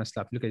 blocks, all that kind of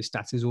stuff, look at his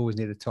stats, he's always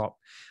near the top.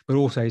 But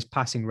also his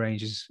passing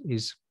range,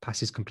 his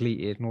passes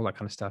completed and all that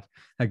kind of stuff,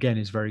 again,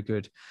 is very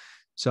good.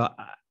 So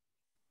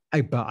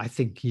but I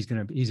think he's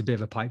a bit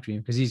of a pipe dream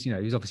because he's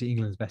obviously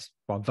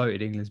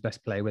voted England's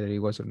best player, whether he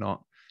was or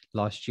not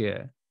last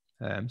year.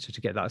 So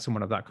to get that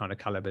someone of that kind of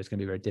caliber is going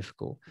to be very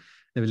difficult.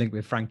 They were linked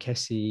with Frank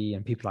Kessie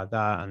and people like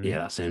that. And yeah,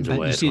 that seems a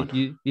weird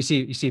one. You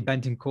see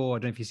Bentancur. I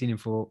don't know if you've seen him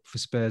for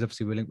Spurs.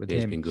 Obviously, we're linked with him.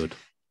 He's been good.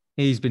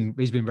 He's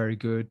been very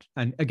good.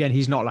 And again,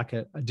 he's not like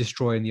a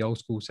destroyer in the old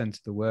school sense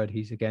of the word.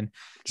 He's again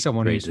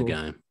someone who reads the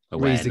game. A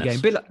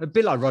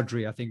bit like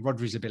Rodri. I think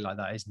Rodri's a bit like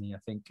that, isn't he? I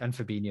think, and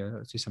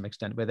Fabinho to some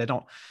extent, where they're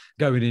not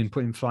going in,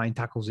 putting flying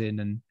tackles in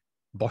and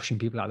boshing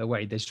people out of the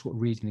way. They're just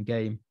reading the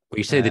game. Well,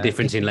 you see the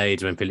difference in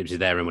Leeds when Phillips is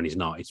there and when he's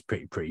not. It's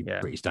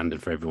pretty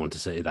standard for everyone to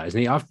see that, isn't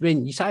he? I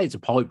mean, you say it's a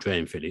pipe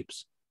dream,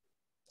 Phillips.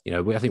 You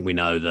know, I think we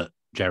know that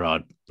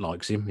Gerrard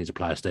likes him. He's a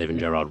player Steven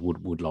Gerrard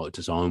would like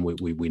to sign.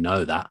 We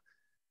know that.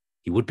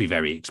 He would be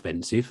very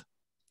expensive,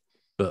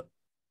 but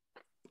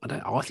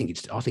I think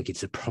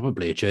it's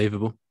probably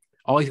achievable.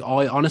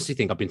 I honestly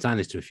think I've been saying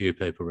this to a few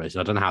people recently.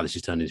 I don't know how this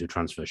has turned into a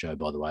transfer show,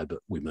 by the way, but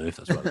we move.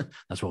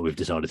 That's what we've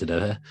decided to do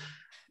here.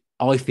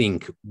 I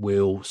think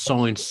we'll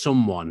sign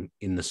someone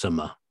in the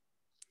summer,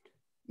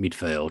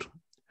 midfield,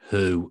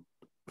 who,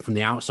 from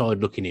the outside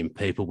looking in,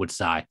 people would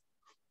say,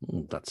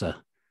 that's a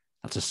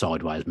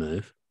sideways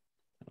move.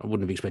 I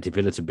wouldn't have expected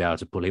Villa to be able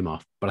to pull him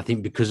off. But I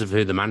think because of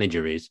who the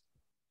manager is,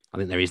 I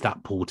think there is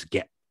that pull to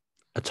get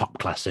a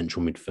top-class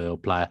central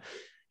midfield player.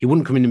 He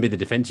wouldn't come in and be the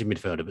defensive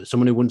midfielder, but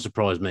someone who wouldn't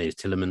surprise me is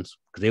Tielemans,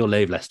 because he'll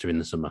leave Leicester in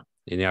the summer.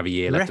 He'll have a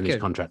year left in his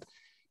contract.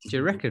 Do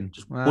you reckon?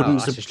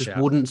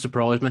 Wouldn't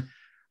surprise me.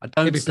 I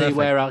don't see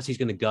where else he's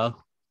going to go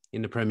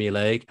in the Premier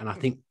League. And I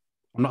think,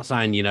 I'm not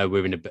saying,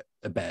 we're in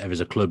a better,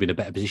 as a club, in a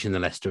better position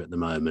than Leicester at the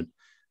moment,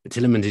 but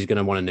Tielemans is going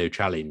to want a new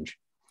challenge.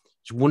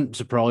 It wouldn't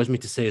surprise me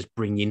to see us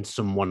bring in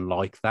someone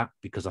like that,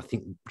 because I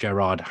think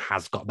Gerrard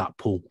has got that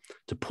pull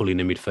to pull in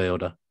a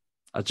midfielder.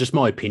 That's just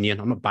my opinion.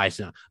 I'm not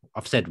basing it.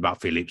 I've said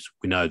about Phillips,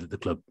 we know that the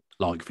club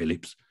like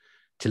Phillips.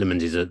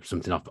 Tielemans is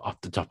something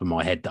off the top of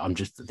my head that I'm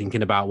just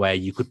thinking about, where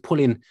you could pull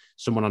in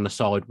someone on the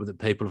side that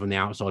people from the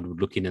outside would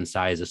look in and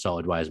say is a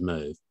sideways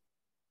move.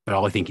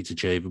 But I think it's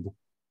achievable.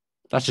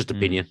 That's just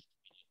opinion.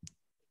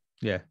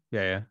 Yeah.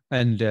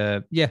 And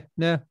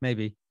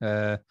maybe.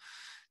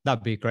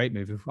 That'd be a great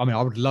move. I mean,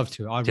 I would love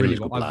to. I'd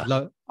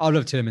love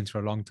Tielemans for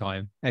a long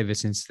time, ever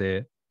since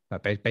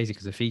basically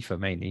because of FIFA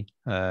mainly,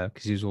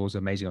 because he was always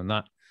amazing on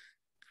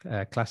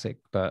that classic.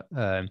 But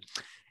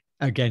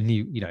again,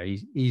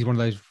 he's one of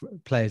those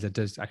players that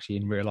does actually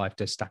in real life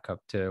does stack up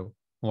to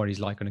what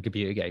he's like on a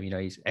computer game.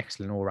 He's an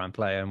excellent all round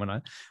player. And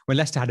when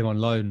Leicester had him on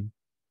loan,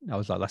 I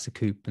was like, that's a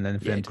coup. And then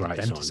for them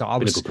to so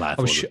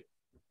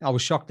I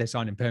was shocked they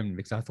signed him permanently,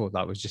 because I thought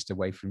that was just a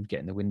way for him to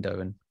get in the window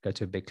and go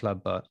to a big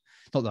club. But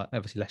not that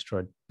obviously Leicester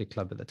had a big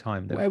club at the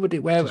time.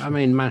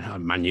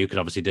 Man U could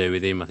obviously do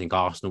with him. I think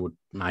Arsenal would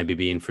maybe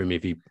be in for him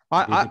if he.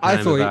 I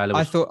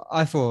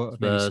thought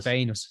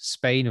maybe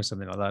Spain or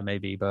something like that,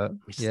 maybe. But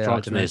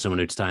strikes me as someone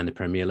who'd stay in the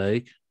Premier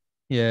League.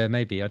 Yeah,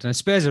 maybe. I don't know.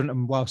 Spurs are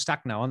well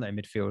stacked now, aren't they? In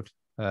midfield.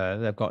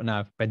 They've got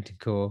now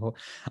Bentancur.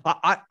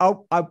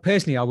 I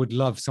personally, I would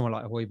love someone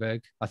like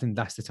Højbjerg. I think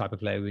that's the type of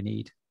player we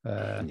need.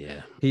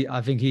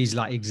 I think he's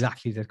like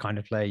exactly the kind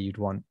of player you'd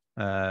want.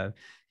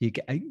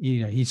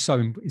 He's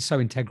so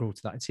integral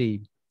to that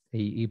team.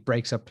 He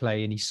breaks up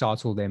play and he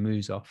starts all their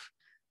moves off.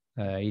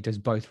 He does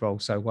both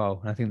roles so well,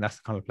 and I think that's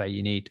the kind of player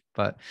you need.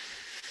 But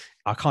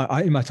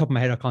in my top of my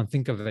head, I can't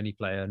think of any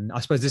player. And I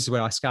suppose this is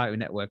where our scouting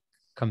network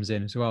comes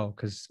in as well,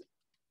 because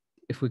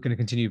if we're going to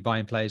continue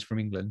buying players from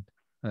England,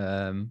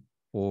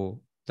 or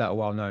that are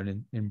well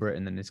known in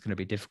Britain, then it's going to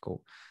be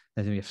difficult.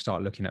 Then we have to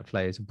start looking at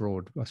players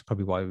abroad. That's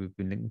probably why we've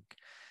been linking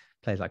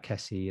players like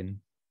Kessie and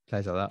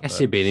players like that.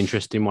 Kessie would be an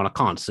interesting one. I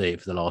can't see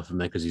it for the life of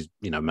me, because he's,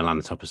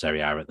 Milan top of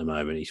Serie A at the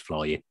moment. He's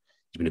flying.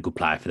 He's been a good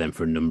player for them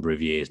for a number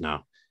of years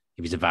now.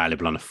 If he's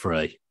available on a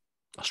free,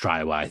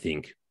 straight away, I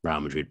think Real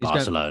Madrid,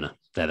 Barcelona,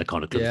 they're the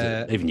kind of clubs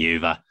that, even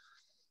Juve,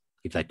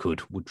 if they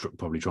could, would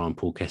probably try and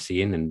pull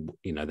Kessie in, and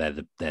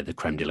they're the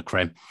creme de la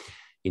creme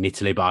in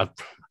Italy. But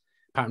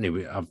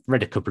apparently, I've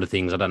read a couple of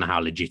things. I don't know how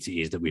legit it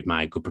is that we've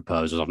made good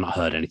proposals. I've not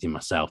heard anything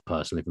myself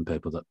personally from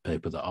people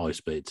that I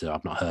speak to.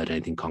 I've not heard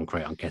anything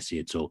concrete on Kessie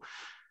at all.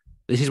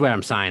 This is where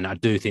I'm saying I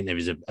do think there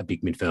is a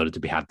big midfielder to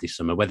be had this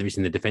summer, whether it's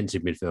in the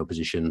defensive midfield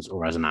positions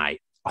or as an 8.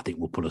 I think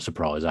we'll pull a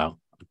surprise out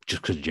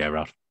just because of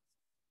Gerrard.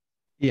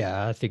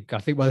 Yeah, I think.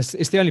 Well,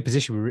 it's the only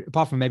position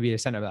apart from maybe a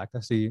centre back.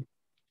 As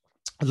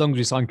long as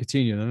we sign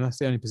Coutinho, then that's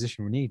the only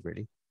position we need.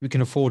 Really, we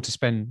can afford to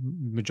spend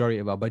majority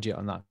of our budget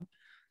on that.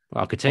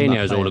 Well,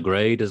 Coutinho's all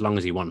agreed. As long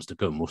as he wants to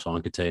come, we'll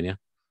sign Coutinho.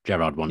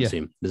 Gerrard wants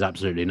him. There's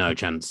absolutely no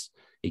chance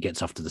he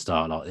gets off to the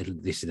start like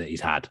this that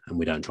he's had, and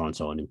we don't try and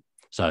sign him.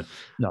 So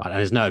I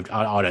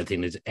don't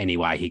think there's any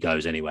way he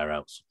goes anywhere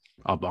else.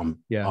 I'm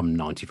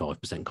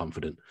 95%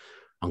 confident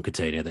on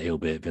Coutinho that he'll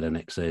be at Villa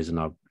next season.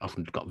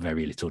 I've got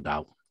very little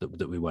doubt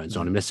that we won't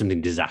sign him. Unless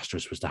something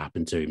disastrous was to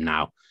happen to him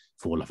now,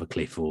 fall off a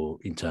cliff, or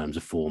in terms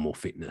of form or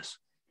fitness.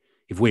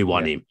 If we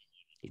want him,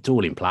 it's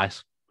all in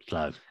place.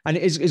 So. And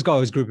he's got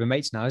his group of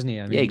mates now, isn't he?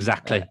 I mean,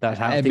 exactly. That's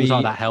how things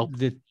like that help.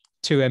 The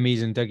two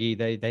Emmys and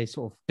Dougie, they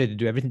sort of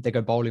do everything. They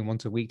go bowling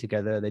once a week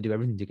together. They do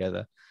everything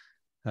together.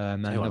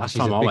 And Last obviously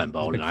time he's a I big- went he's a big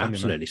bowling, I family man.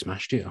 absolutely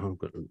smashed it. I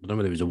don't know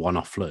whether it was a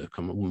one-off fluke.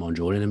 I wouldn't mind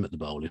joining him at the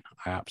bowling.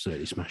 I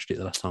absolutely smashed it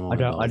the last time I went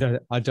bowling.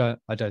 I don't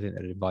think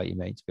they'd invite you,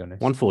 mate. To be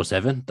honest.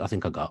 147, I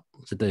think I got.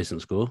 It's a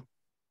decent score.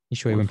 You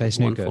sure you wouldn't play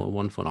snooker?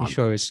 149. You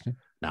sure it's...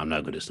 No, I'm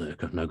no good at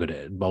snooker. No good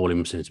at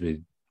bowling. Seems to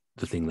be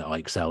the thing that I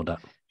excelled at.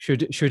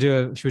 Should we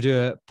do a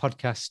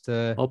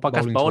podcast?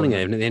 Podcast bowling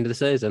even at the end of the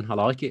season. I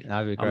like it.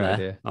 That'd be a great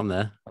idea. I'm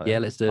there. Yeah,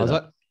 let's do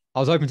that. I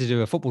was hoping to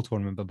do a football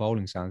tournament, but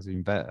bowling sounds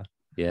even better.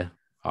 Yeah.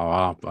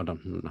 Oh, I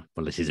don't know.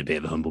 Well, this is a bit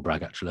of a humble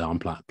brag, actually. I'm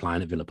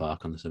playing at Villa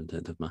Park on the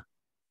 17th of May.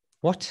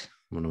 What?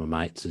 One of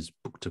my mates has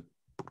booked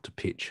a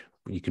pitch.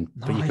 You can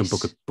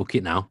book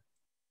it now.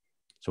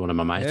 So one of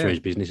my mates through his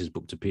business has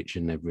booked a pitch,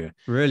 and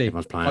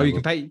everyone's playing. Oh,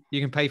 you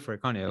can pay for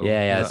it, can't you?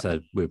 Yeah.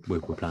 So we're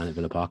playing at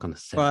Villa Park on the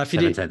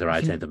 17th or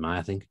 18th of May,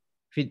 I think.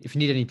 If you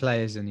need any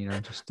players, then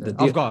just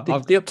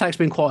the uptake's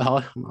been quite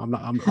high. I'm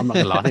not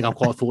gonna lie. I think I'm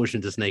quite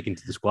fortunate to sneak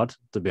into the squad,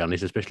 to be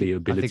honest, especially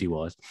ability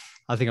wise.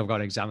 I think I've got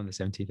an exam on the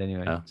 17th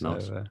anyway. Oh,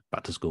 nice.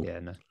 Back to school. Yeah,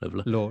 no.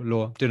 Lovely.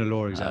 Law, doing a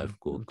law exam.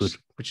 Good.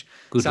 Which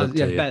good sounds,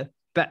 luck to you.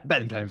 better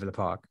than playing Villa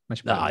Park.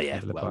 Much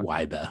better.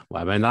 Way better.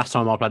 I mean, last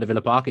time I played at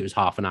Villa Park, it was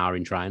half an hour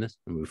in trainers,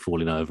 and we were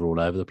falling over all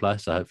over the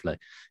place. So hopefully,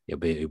 it'll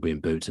be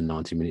in boots in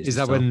 90 minutes. Is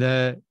that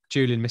when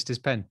Julian missed his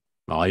pen?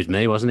 Oh, it was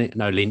me, wasn't it?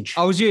 No, Lynch.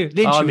 Oh, it was you.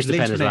 Lynch. I missed the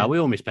pen as well. We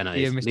all missed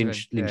penalties. Yeah,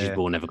 Lynch's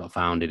ball never got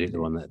found, did it? The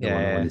one that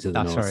went into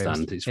the north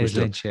stand. It's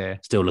Lynch,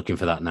 still looking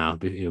for that now.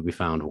 He'll be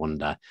found one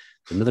day.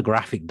 Another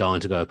graphic dying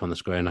to go up on the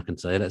screen, I can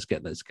say. Let's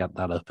get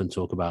that up and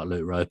talk about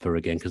Luke Roper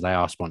again, because they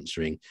are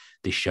sponsoring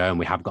this show, and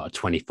we have got a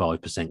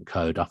 25%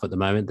 code off at the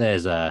moment.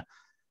 There's the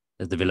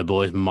Villa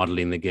boys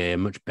modelling the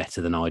game much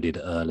better than I did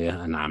earlier,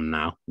 and am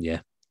now. Yeah.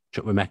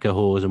 Chuck Wemeka,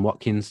 Hawes and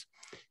Watkins.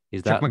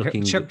 Is that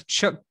looking...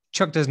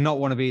 Chuck does not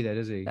want to be there,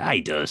 does he?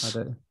 He does.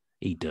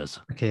 He does.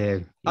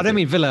 Okay. I don't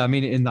mean Villa. I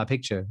mean in that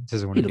picture. He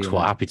doesn't want to be. He looks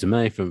quite happy to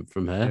me from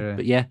her. Yeah.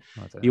 But yeah,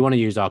 you want to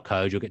use our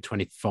code, you'll get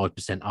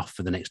 25% off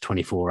for the next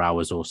 24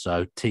 hours or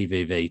so.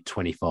 TVV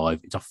 25.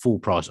 It's a full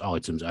price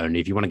items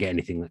only. If you want to get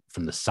anything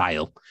from the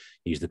sale,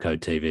 use the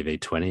code TVV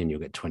 20 and you'll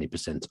get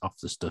 20% off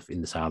the stuff in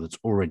the sale that's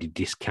already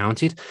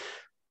discounted.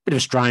 Bit of a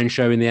strange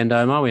show in the end,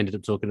 Omar. We ended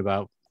up talking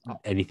about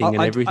anything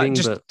and everything.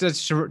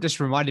 Just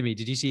reminded me,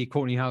 did you see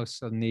Courtney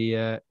House on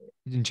the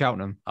in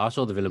Cheltenham? I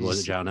saw the Villa boys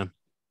at Cheltenham.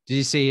 Did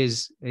you see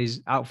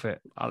his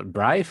outfit?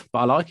 Brave, but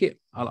I like it.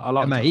 I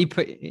like.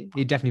 Mate,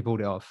 he definitely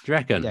pulled it off. Do you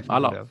reckon? I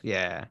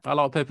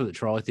like people that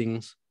try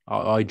things.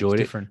 I enjoyed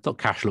it. I thought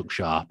Cash looked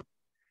sharp.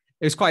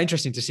 It was quite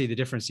interesting to see the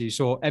difference. You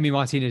saw Emi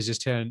Martinez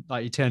just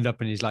turned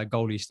up in his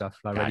goalie stuff,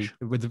 ready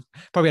with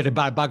probably had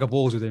a bag of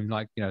balls with him,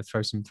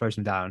 throw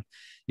some down.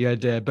 You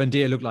had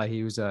Bundia looked like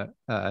he was a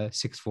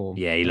sixth form.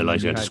 Yeah, he looked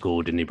like he went to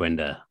school, didn't he,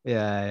 Brenda?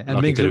 Yeah,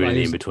 and Mings looked like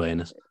in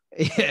between us.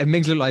 Yeah,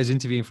 Mings looked like he was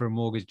interviewing for a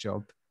mortgage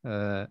job.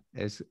 And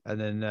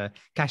then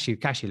Cashy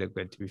looked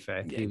good. To be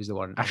fair, he was the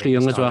one. Ashley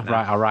Young as well.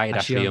 Right, I rated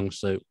Ashley Young's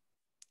suit.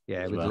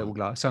 Yeah, with the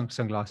little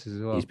sunglasses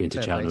as well. He's been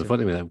to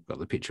Cheltenham. They've got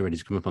the picture ready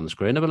to come up on the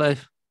screen, I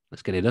believe.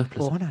 Let's get it up.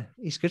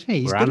 He's good, isn't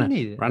he? He's good, isn't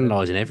he? We're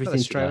analysing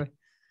everything.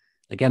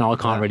 Again, I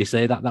can't really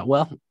see that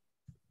well.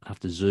 I have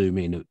to zoom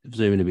in a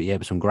bit. Yeah,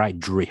 but some great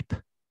drip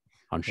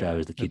on show,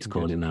 as the kids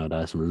call it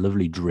nowadays. Some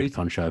lovely drip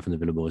on show from the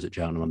Villa boys at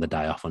Cheltenham on the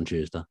day off on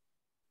Tuesday.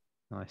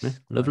 Nice. Yeah,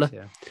 lovely. Nice,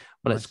 yeah.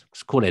 Well, let's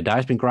call it a day.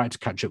 It's been great to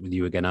catch up with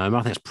you again, Omar.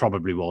 I think that's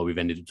probably why we've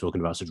ended up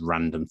talking about such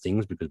random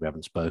things, because we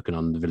haven't spoken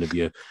on the Villa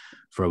View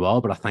for a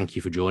while. But I thank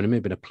you for joining me.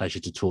 It's been a pleasure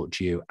to talk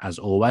to you as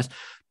always.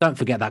 Don't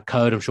forget that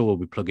code. I'm sure we'll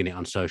be plugging it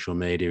on social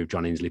media. If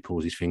John Inslee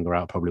pulls his finger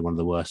out, probably one of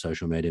the worst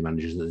social media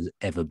managers that there's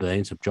ever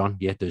been. So, John,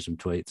 do some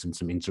tweets and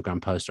some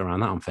Instagram posts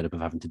around that. I'm fed up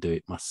of having to do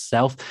it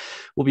myself.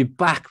 We'll be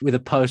back with a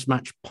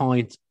post-match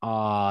pint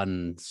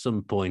on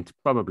some point,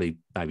 probably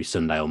maybe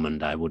Sunday or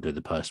Monday. We'll do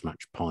the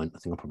post-match pint. I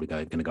think I'm probably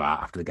going to go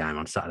out after the game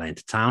on Saturday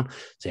into town.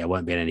 So I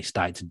won't be in any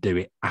state to do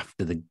it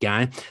after the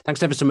game.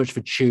 Thanks ever so much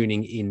for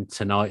tuning in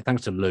tonight.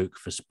 Thanks to Luke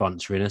for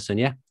sponsoring us.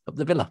 And up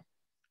the Villa.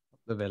 Up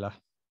the Villa.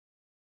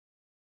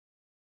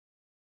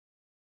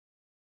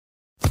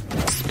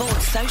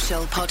 Sports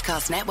Social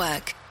Podcast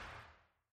Network.